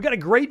We got a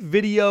great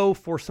video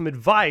for some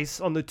advice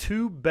on the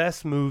 2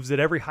 best moves that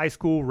every high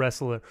school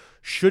wrestler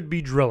should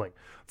be drilling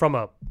from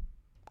a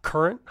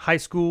current high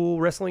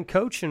school wrestling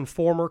coach and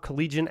former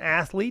collegiate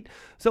athlete.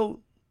 So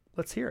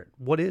let's hear it.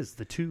 What is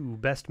the 2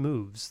 best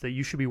moves that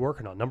you should be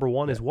working on? Number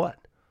 1 is what?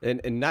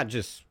 And not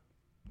just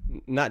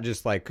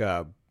like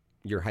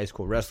your high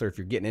school wrestler. If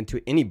you're getting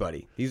into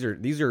anybody, these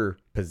are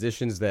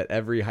positions that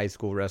every high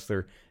school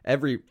wrestler,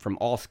 from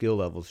all skill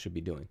levels, should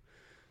be doing.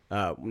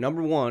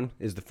 Number 1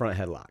 is the front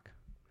headlock.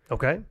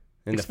 Okay.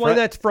 And explain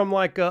that from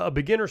like a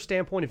beginner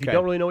standpoint, if you Okay.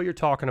 don't really know what you're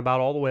talking about,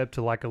 all the way up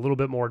to like a little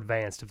bit more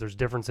advanced, if there's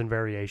difference in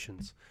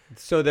variations.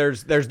 So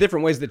there's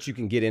different ways that you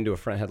can get into a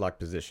front headlock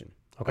position.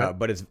 Okay.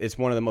 But it's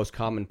one of the most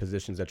common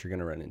positions that you're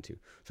going to run into.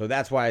 So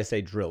that's why I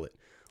say drill it.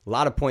 A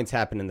lot of points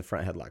happen in the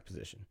front headlock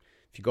position.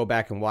 If you go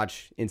back and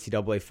watch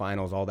NCAA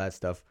finals, all that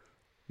stuff,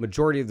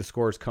 majority of the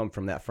scores come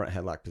from that front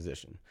headlock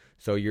position.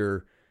 So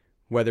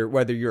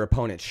whether your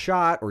opponent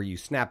shot or you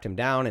snapped him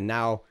down and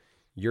now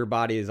your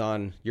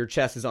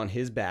chest is on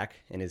his back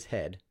and his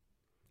head.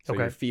 So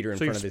Okay. your feet are in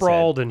So front you're of his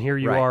sprawled, head. and here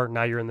you Right. are.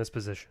 Now you're in this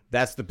position.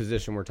 That's the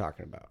position we're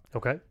talking about.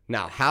 Okay.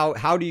 Now,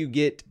 how do you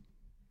get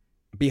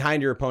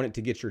behind your opponent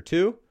to get your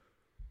 2?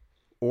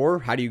 Or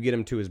how do you get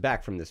him to his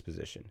back from this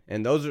position?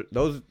 And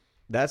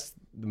that's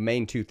the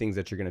main 2 things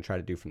that you're going to try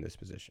to do from this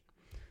position.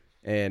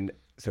 And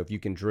so if you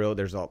can drill,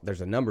 there's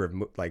a number of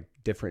like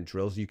different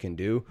drills you can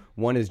do.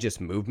 One is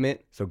just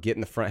movement. So get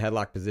in the front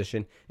headlock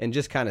position and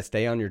just kind of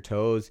stay on your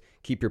toes,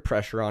 keep your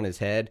pressure on his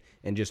head,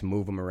 and just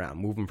move him around,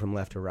 move him from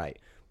left to right.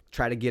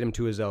 Try to get him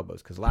to his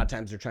elbows, because a lot of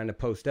times they're trying to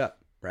post up,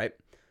 right?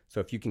 So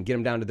if you can get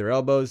them down to their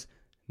elbows,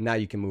 now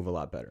you can move a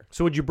lot better.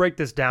 So would you break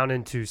this down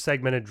into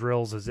segmented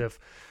drills as if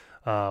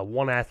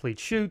one athlete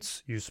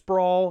shoots, you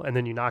sprawl, and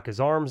then you knock his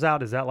arms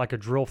out? Is that like a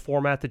drill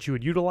format that you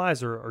would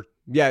utilize, or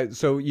Yeah,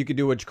 so you could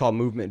do what you call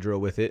movement drill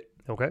with it.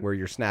 Okay. Where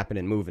you're snapping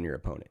and moving your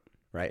opponent,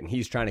 right? And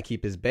he's trying to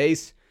keep his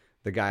base.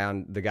 The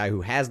guy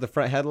who has the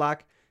front headlock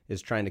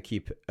is trying to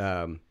keep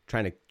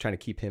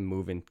keep him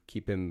moving,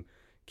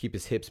 keep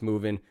his hips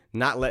moving,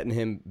 not letting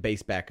him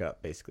base back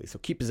up, basically. So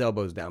keep his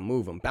elbows down,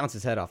 move him, bounce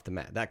his head off the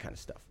mat, that kind of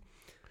stuff.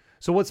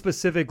 So what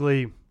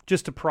specifically,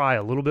 just to pry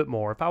a little bit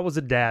more, if I was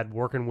a dad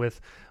working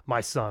with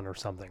my son or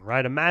something,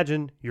 right?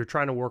 Imagine you're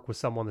trying to work with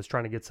someone that's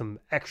trying to get some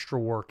extra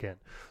work in.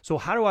 So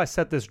how do I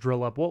set this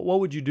drill up? What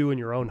would you do in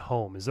your own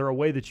home? Is there a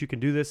way that you can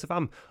do this? If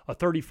I'm a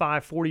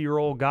 35,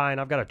 40-year-old guy and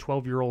I've got a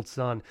 12-year-old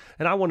son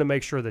and I want to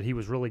make sure that he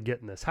was really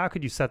getting this, how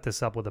could you set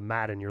this up with a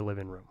mat in your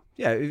living room?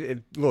 Yeah, a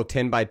little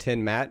 10 by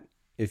 10 mat.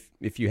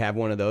 If you have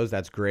one of those,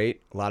 that's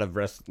great. A lot of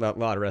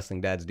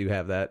wrestling dads do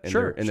have that in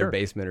their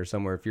basement or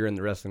somewhere. If you're in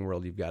the wrestling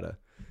world, you've got a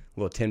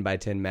little 10 by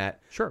 10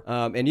 mat. Sure.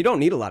 And you don't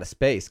need a lot of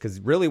space,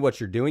 because really what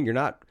you're doing,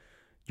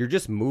 you're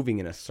just moving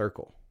in a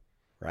circle,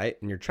 right?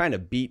 And you're trying to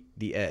beat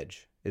the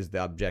edge is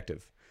the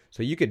objective.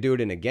 So you could do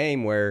it in a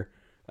game where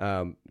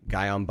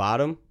guy on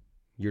bottom,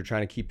 you're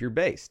trying to keep your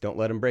base. Don't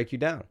let him break you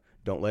down.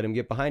 Don't let him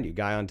get behind you.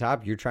 Guy on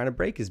top, you're trying to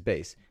break his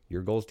base.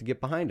 Your goal is to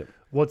get behind him.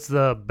 What's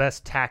the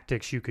best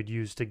tactics you could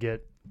use to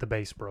get the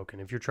base broken?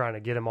 If you're trying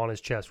to get him on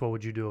his chest, what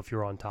would you do if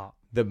you're on top?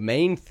 The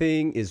main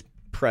thing is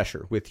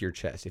pressure with your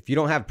chest. If you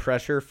don't have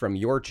pressure from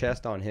your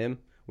chest on him,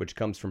 which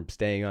comes from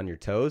staying on your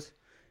toes,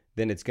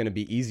 then it's going to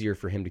be easier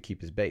for him to keep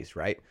his base,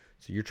 right?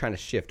 So you're trying to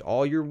shift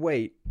all your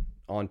weight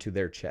onto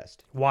their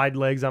chest. Wide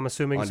legs, I'm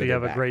assuming, Onto so you their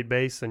have a back. great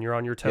base and you're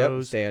on your Yep,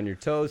 toes. stay on your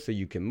toes so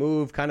you can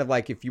move, kind of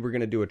like if you were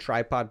going to do a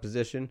tripod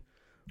position,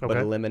 but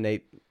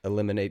Okay.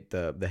 eliminate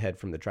the head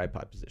from the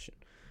tripod position.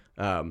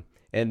 And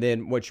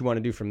then what you want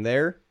to do from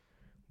there,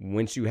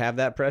 once you have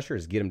that pressure,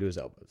 is get him to his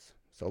elbows.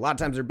 So a lot of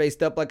times they're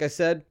based up, like I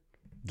said,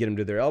 get them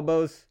to their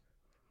elbows.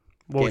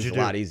 What would Game's you a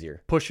do? lot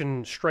easier.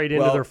 Pushing straight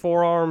into Well, their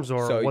forearms,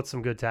 or so- what's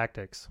some good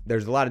tactics?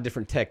 There's a lot of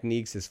different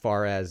techniques as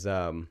far as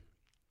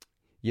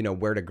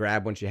where to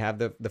grab once you have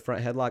the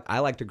front headlock. I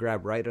like to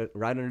grab right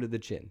under the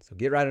chin. So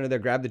get right under there,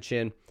 grab the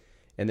chin,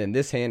 and then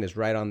this hand is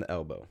right on the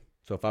elbow.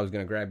 So if I was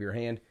going to grab your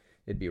hand,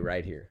 it'd be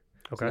right here.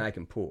 Okay. So now I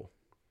can pull.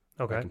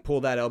 Okay. I can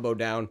pull that elbow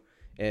down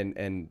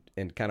and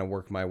kind of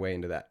work my way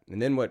into that.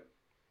 And then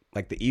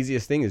the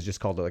easiest thing is just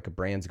called like a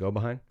Brands go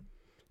behind.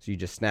 So you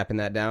just snapping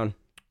that down,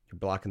 you're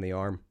blocking the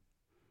arm,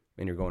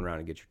 and you're going around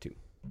and get your 2.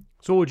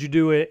 So what would you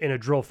do in a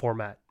drill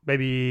format?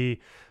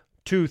 Maybe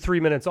 2-3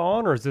 minutes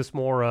on, or is this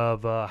more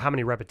of how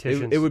many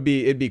repetitions? It'd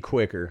be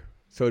quicker.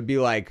 So it'd be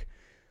like,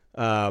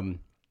 I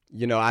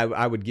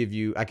could give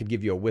you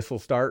a whistle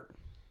start,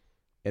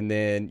 and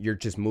then you're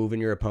just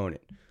moving your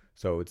opponent.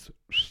 So it's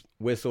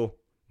whistle,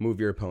 move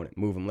your opponent,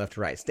 move them left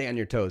to right, stay on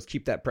your toes,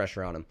 keep that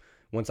pressure on them.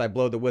 Once I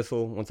blow the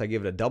whistle, once I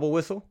give it a double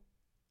whistle,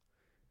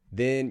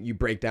 then you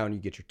break down, you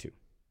get your 2,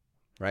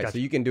 right? Gotcha. So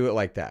you can do it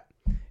like that,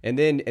 and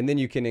then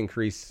you can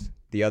increase.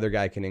 The other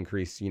guy can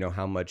increase,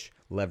 how much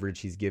leverage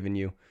he's giving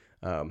you,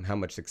 how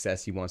much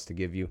success he wants to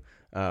give you.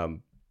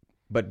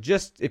 But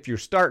just if you're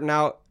starting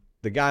out,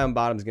 the guy on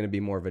bottom is going to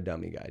be more of a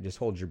dummy guy. Just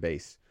hold your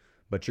base,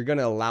 but you're going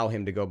to allow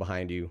him to go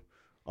behind you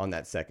on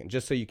that second,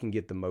 just so you can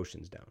get the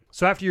motions down.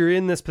 So after you're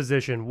in this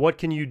position, what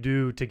can you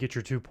do to get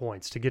your 2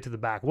 points, to get to the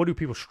back? What do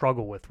people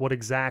struggle with? What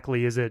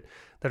exactly is it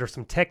that are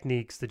some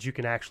techniques that you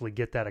can actually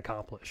get that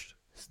accomplished?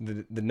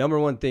 The number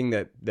one thing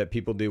that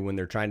people do when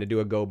they're trying to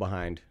do a go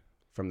behind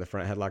from the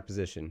front headlock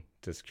position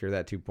to secure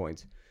that 2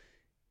 points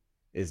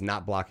is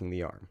not blocking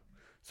the arm.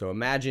 So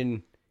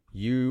imagine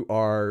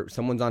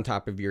someone's on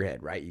top of your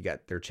head, right? You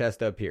got their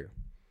chest up here,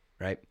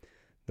 right?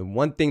 The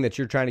one thing that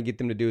you're trying to get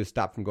them to do is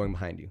stop from going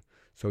behind you.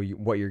 So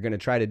what you're going to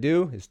try to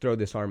do is throw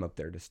this arm up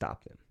there to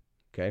stop them.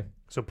 Okay.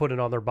 So put it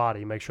on their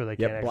body, make sure they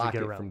can't actually block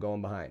get it around from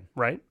going behind.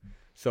 Right.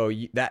 So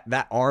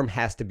that arm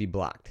has to be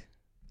blocked,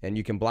 and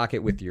you can block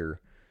it with your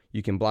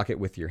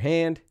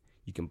hand.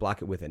 You can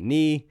block it with a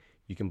knee.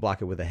 You can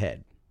block it with a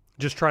head.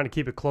 Just trying to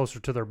keep it closer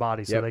to their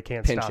body so they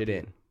can't pinch stop it you.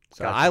 in.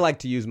 So Gotcha. I like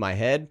to use my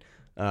head.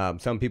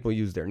 Some people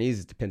use their knees.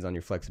 It depends on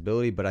your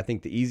flexibility, but I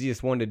think the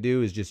easiest one to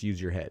do is just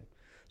use your head.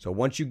 So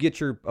once you get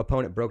your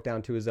opponent broke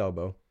down to his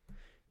elbow,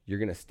 you're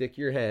going to stick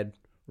your head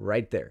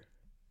right there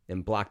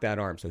and block that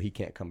arm so he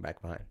can't come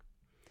back behind.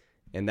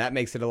 And that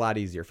makes it a lot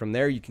easier. From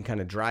there, you can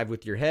kind of drive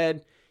with your head.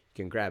 You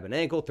can grab an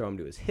ankle, throw him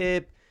to his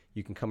hip.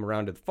 You can come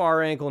around to the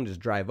far ankle and just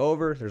drive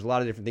over. There's a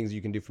lot of different things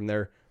you can do from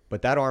there,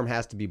 but that arm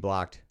has to be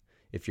blocked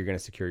if you're going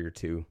to secure your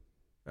 2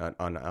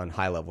 on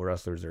high-level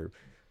wrestlers or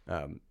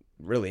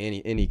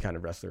really any kind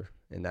of wrestler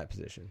in that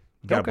position.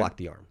 You got to block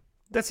the arm.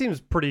 That seems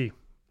pretty...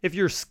 If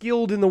you're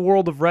skilled in the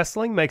world of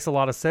wrestling, makes a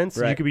lot of sense.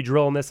 Right. You could be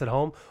drilling this at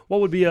home. What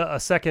would be a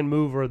second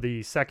move or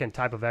the second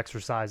type of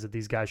exercise that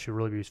these guys should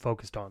really be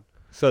focused on?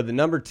 So the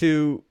number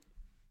 2,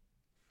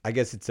 I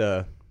guess it's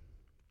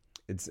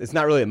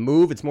not really a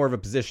move. It's more of a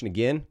position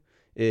again,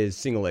 is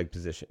single leg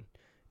position.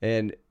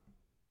 And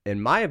in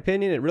my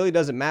opinion, it really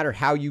doesn't matter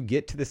how you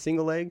get to the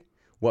single leg.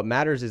 What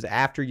matters is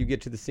after you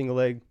get to the single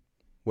leg,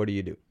 what do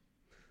you do?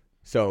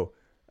 So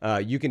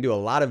you can do a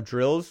lot of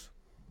drills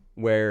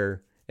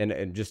where,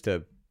 and just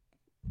to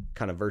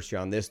kind of verse you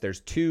on this, there's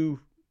 2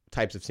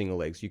 types of single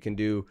legs. You can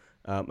do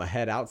a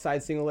head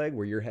outside single leg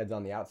where your head's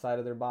on the outside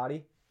of their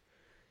body.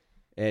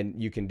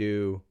 And you can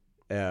do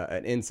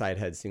an inside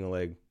head single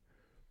leg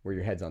where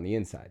your head's on the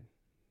inside.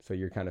 So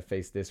you're kind of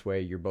faced this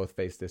way. You're both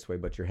faced this way,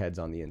 but your head's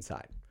on the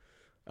inside.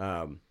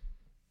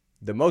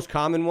 The most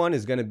common one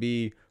is going to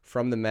be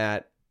from the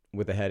mat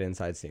with a head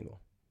inside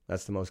single.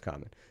 That's the most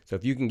common. So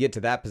if you can get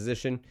to that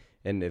position,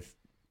 and if,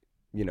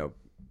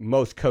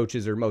 most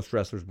coaches or most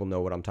wrestlers will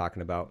know what I'm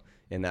talking about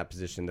in that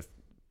position.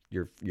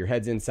 Your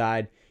head's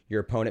inside. Your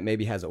opponent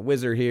maybe has a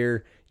whizzer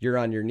here. You're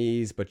on your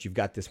knees, but you've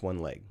got this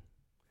one leg.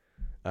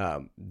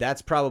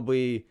 That's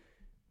probably,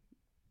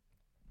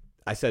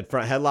 I said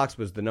front headlocks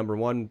was the number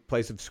 1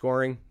 place of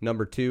scoring.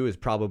 Number 2 is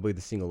probably the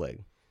single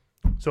leg.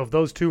 So if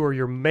those 2 are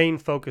your main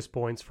focus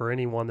points for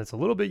anyone that's a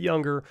little bit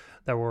younger,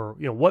 that were,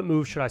 what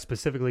move should I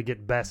specifically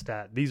get best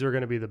at? These are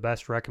going to be the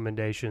best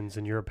recommendations,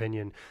 in your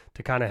opinion,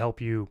 to kind of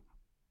help you.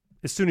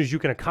 As soon as you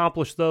can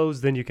accomplish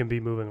those, then you can be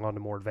moving on to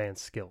more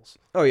advanced skills.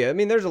 Oh, yeah. I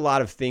mean, there's a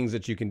lot of things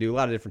that you can do, a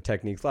lot of different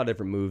techniques, a lot of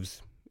different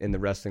moves in the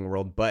wrestling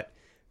world. But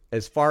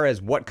as far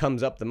as what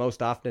comes up the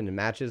most often in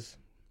matches,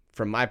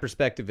 from my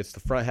perspective, it's the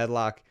front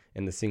headlock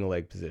and the single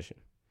leg position.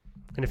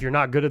 And if you're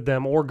not good at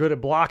them or good at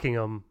blocking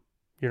them,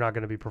 you're not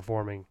going to be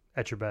performing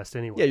at your best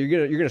anyway. Yeah,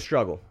 you're gonna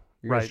struggle.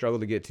 You're Right. gonna struggle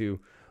to get to.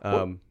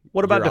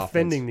 What about your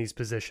defending offense. these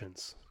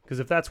positions? Because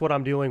if that's what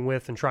I'm dealing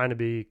with and trying to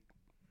be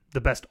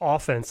the best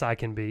offense I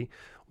can be,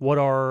 what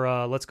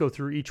are let's go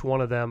through each one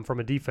of them from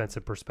a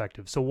defensive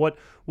perspective. So what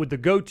would the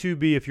go-to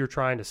be if you're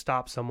trying to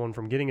stop someone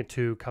from getting a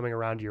 2 coming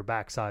around to your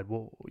backside?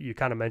 Well, you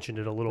kind of mentioned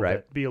it a little Right.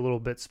 bit. Be a little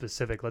bit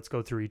specific. Let's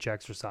go through each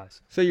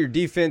exercise. So your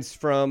defense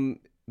from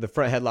the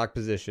front headlock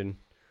position,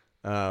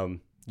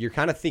 you're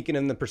kind of thinking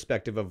in the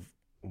perspective of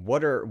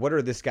what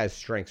are this guy's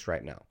strengths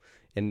right now.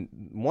 And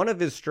one of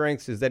his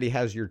strengths is that he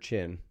has your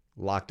chin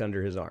locked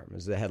under his arm,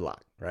 is the headlock,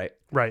 right?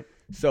 Right.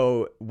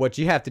 So what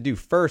you have to do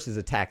first is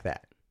attack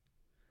that.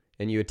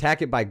 And you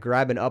attack it by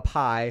grabbing up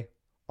high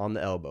on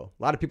the elbow.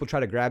 A lot of people try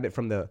to grab it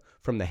from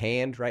the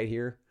hand right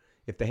here.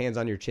 If the hand's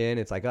on your chin,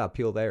 it's like,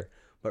 peel there.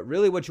 But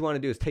really what you want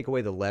to do is take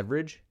away the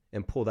leverage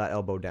and pull that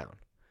elbow down.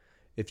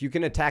 If you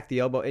can attack the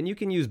elbow, and you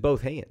can use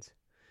both hands.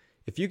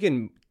 If you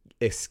can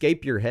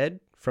escape your head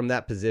from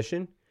that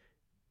position,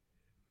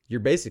 you're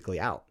basically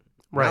out.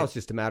 Right. Now it's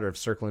just a matter of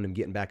circling him,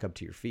 getting back up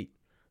to your feet,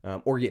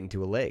 or getting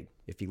to a leg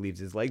if he leaves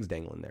his legs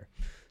dangling there.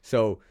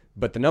 So,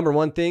 but the number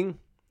 1 thing,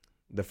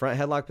 the front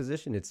headlock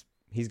position,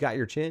 he's got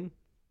your chin.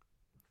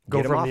 Go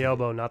Get him from off the of it.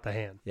 elbow, not the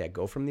hand. Yeah,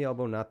 go from the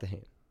elbow, not the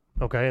hand.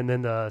 Okay, and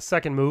then the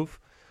second move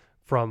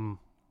from,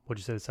 what'd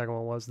you say the second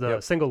one was?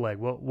 The single leg.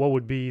 What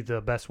would be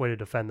the best way to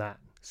defend that?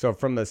 So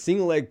from the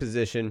single leg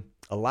position,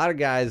 a lot of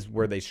guys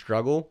where they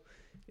struggle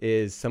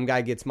is some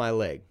guy gets my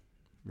leg,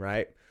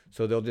 right?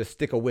 So they'll just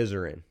stick a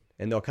whizzer in,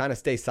 and they'll kind of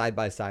stay side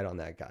by side on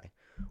that guy.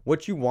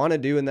 What you want to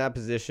do in that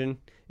position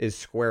is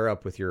square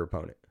up with your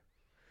opponent.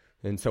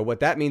 And so what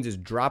that means is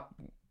drop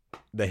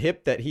the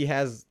hip that he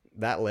has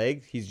that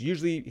leg.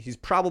 He's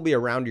probably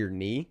around your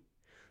knee.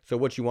 So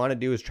what you want to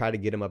do is try to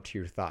get him up to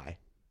your thigh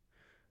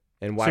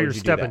And why So would you're you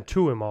stepping do that?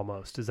 to him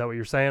almost. Is that what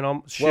you're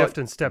saying? Shift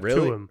and step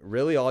really, to him.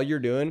 Really, all you're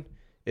doing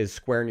is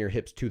squaring your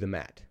hips to the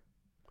mat.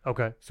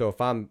 Okay. So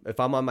if I'm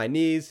on my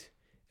knees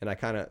and I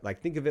kind of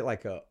like think of it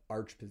like a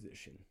arch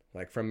position,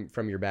 like from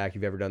your back.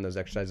 You've ever done those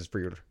exercises for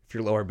your if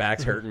your lower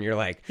back's hurting, you're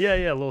like, Yeah,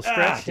 a little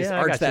stretch. just yeah, I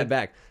arch got that you.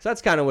 back. So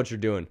that's kind of what you're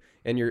doing,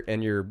 and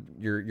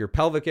your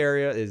pelvic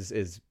area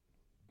is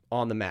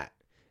on the mat,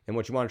 and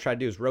what you want to try to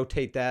do is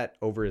rotate that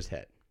over his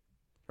head,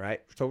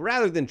 right? So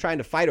rather than trying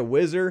to fight a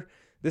whizzer,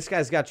 this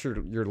guy's got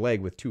your leg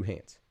with two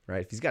hands,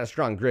 right? If he's got a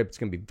strong grip, it's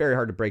going to be very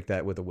hard to break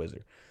that with a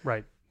whizzer.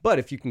 Right. But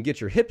if you can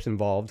get your hips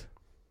involved,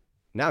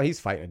 now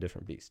he's fighting a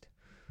different beast.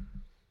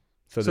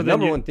 So the then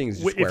number one thing is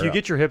just if you square up.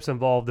 get your hips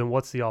involved, then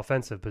what's the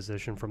offensive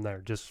position from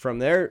there? Just From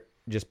there,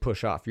 just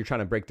push off. You're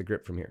trying to break the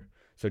grip from here.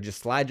 So just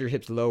slide your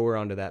hips lower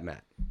onto that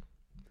mat.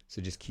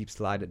 So just keep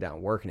sliding it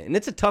down, working it. And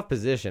it's a tough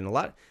position.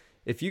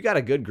 If you got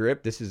a good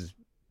grip, this is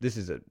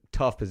a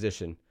tough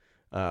position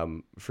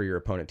for your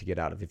opponent to get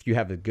out of. If you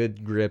have a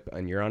good grip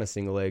and you're on a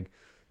single leg,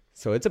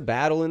 so it's a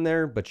battle in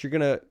there. But you're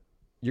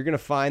gonna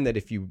find that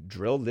if you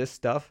drill this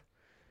stuff,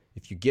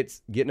 if you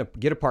get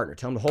a partner,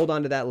 tell them to hold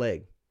on to that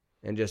leg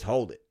and just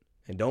hold it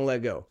and don't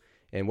let go.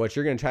 And what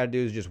you're gonna try to do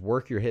is just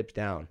work your hips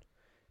down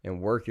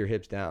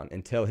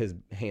until his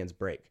hands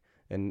break.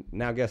 And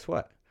now guess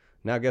what?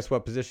 Now guess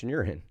what position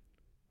you're in?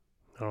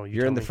 oh,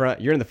 You're in the front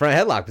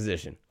headlock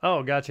position.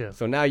 Oh, gotcha.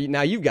 So now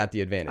you've got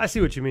the advantage. I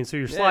see what you mean. So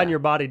you're sliding Yeah. your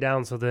body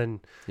down, so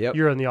then Yep.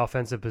 you're in the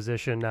offensive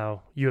position.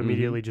 Now you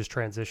immediately just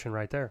transition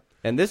right there.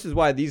 And this is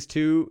why these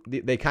two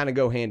they kind of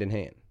go hand in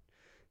hand.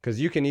 Because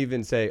you can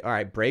even say, all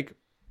right, break.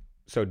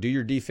 So do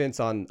your defense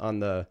on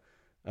the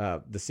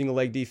single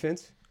leg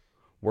defense.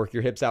 Work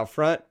your hips out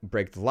front,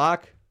 break the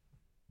lock.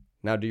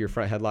 Now do your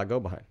front headlock go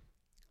behind.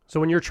 So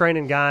when you're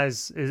training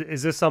guys,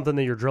 is this something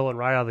that you're drilling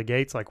right out of the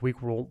gates, like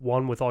week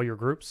one with all your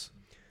groups?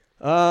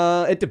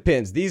 It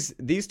depends.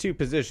 These two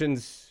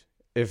positions,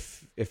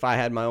 if I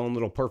had my own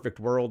little perfect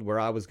world where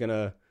I was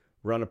gonna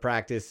run a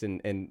practice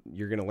and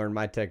you're gonna learn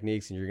my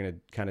techniques and you're gonna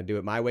kind of do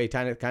it my way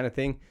kind of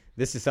thing,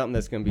 this is something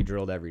that's gonna be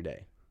drilled every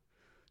day.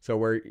 So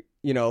where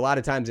a lot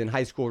of times in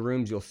high school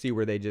rooms you'll see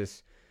where they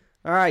just,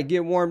 all right,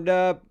 get warmed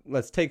up,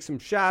 let's take some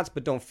shots,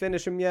 but don't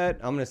finish them yet.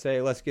 I'm gonna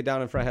say let's get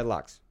down in front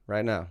headlocks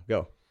right now,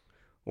 go,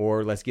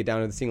 or let's get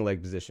down to the single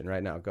leg position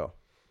right now, go.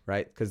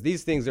 Right? Because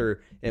these things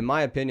are, in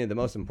my opinion, the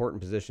most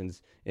important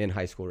positions in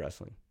high school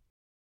wrestling.